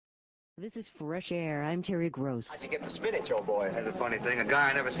This is Fresh Air. I'm Terry Gross. How'd you get the spinach, old boy? That's a funny thing. A guy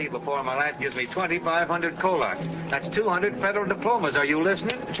I never seen before in my life gives me 2,500 Kolaks. That's 200 federal diplomas. Are you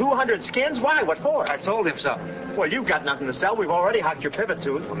listening? 200 skins? Why? What for? I sold him something. Well, you've got nothing to sell. We've already hocked your pivot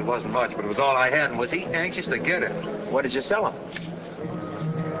tooth. Well, it wasn't much, but it was all I had, and was he anxious to get it? What did you sell him?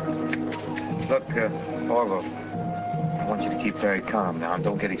 Look, Orville, I want you to keep very calm now and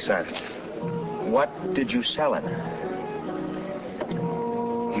don't get excited. What did you sell him?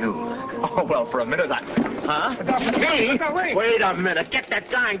 You. Oh, well, for a minute, Huh? Me? Wait a minute. Get that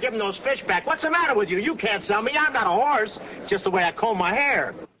guy and give him those fish back. What's the matter with you? You can't sell me. I'm not a horse. It's just the way I comb my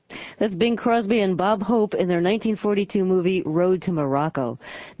hair. That's Bing Crosby and Bob Hope in their 1942 movie Road to Morocco.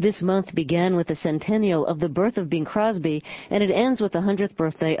 This month began with the centennial of the birth of Bing Crosby, and it ends with the 100th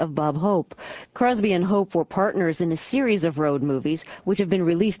birthday of Bob Hope. Crosby and Hope were partners in a series of road movies, which have been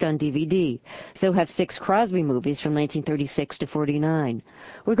released on DVD. So have 6 Crosby movies from 1936 to 49.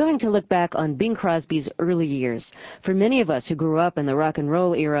 We're going to look back on Bing Crosby's early years. For many of us who grew up in the rock and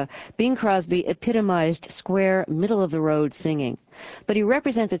roll era, Bing Crosby epitomized square, middle-of-the-road singing. But he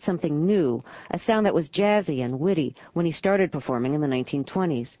represented something new, a sound that was jazzy and witty when he started performing in the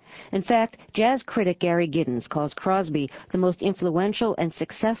 1920s. In fact, jazz critic Gary Giddins calls Crosby the most influential and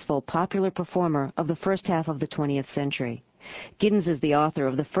successful popular performer of the first half of the 20th century. Giddins is the author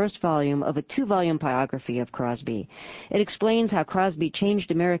of the first volume of a 2-volume biography of Crosby. It explains how Crosby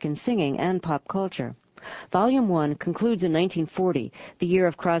changed American singing and pop culture. Volume 1 concludes in 1940, the year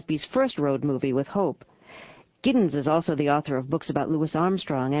of Crosby's first road movie with Hope. Giddins is also the author of books about Louis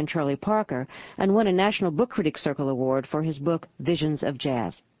Armstrong and Charlie Parker, and won a National Book Critics Circle Award for his book Visions of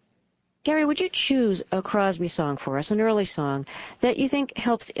Jazz. Gary, would you choose a Crosby song for us, an early song, that you think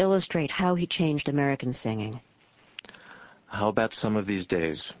helps illustrate how he changed American singing? How about Some of These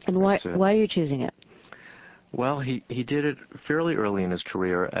Days? And why are you choosing it? Well, he did it fairly early in his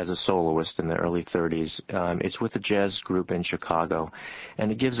career as a soloist in the early 30s. It's with a jazz group in Chicago, and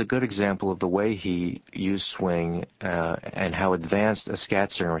it gives a good example of the way he used swing and how advanced a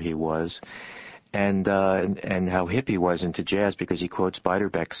scat singer he was, and how hip he was into jazz, because he quotes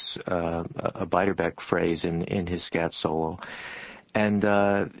Beiderbecke's a Beiderbecke phrase in his scat solo. And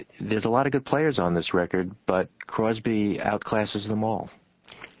there's a lot of good players on this record, but Crosby outclasses them all.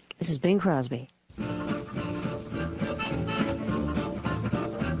 This is Bing Crosby.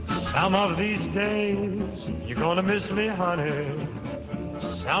 Some of these days, you're gonna miss me, honey.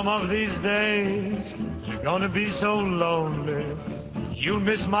 Some of these days, you're gonna be so lonely. You'll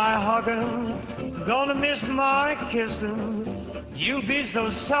miss my hugging, gonna miss my kissing. You'll be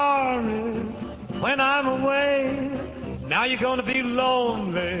so sorry when I'm away. Now you're gonna be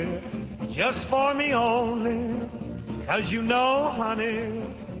lonely, just for me only. 'Cause you know, honey,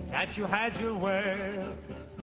 that you had your way.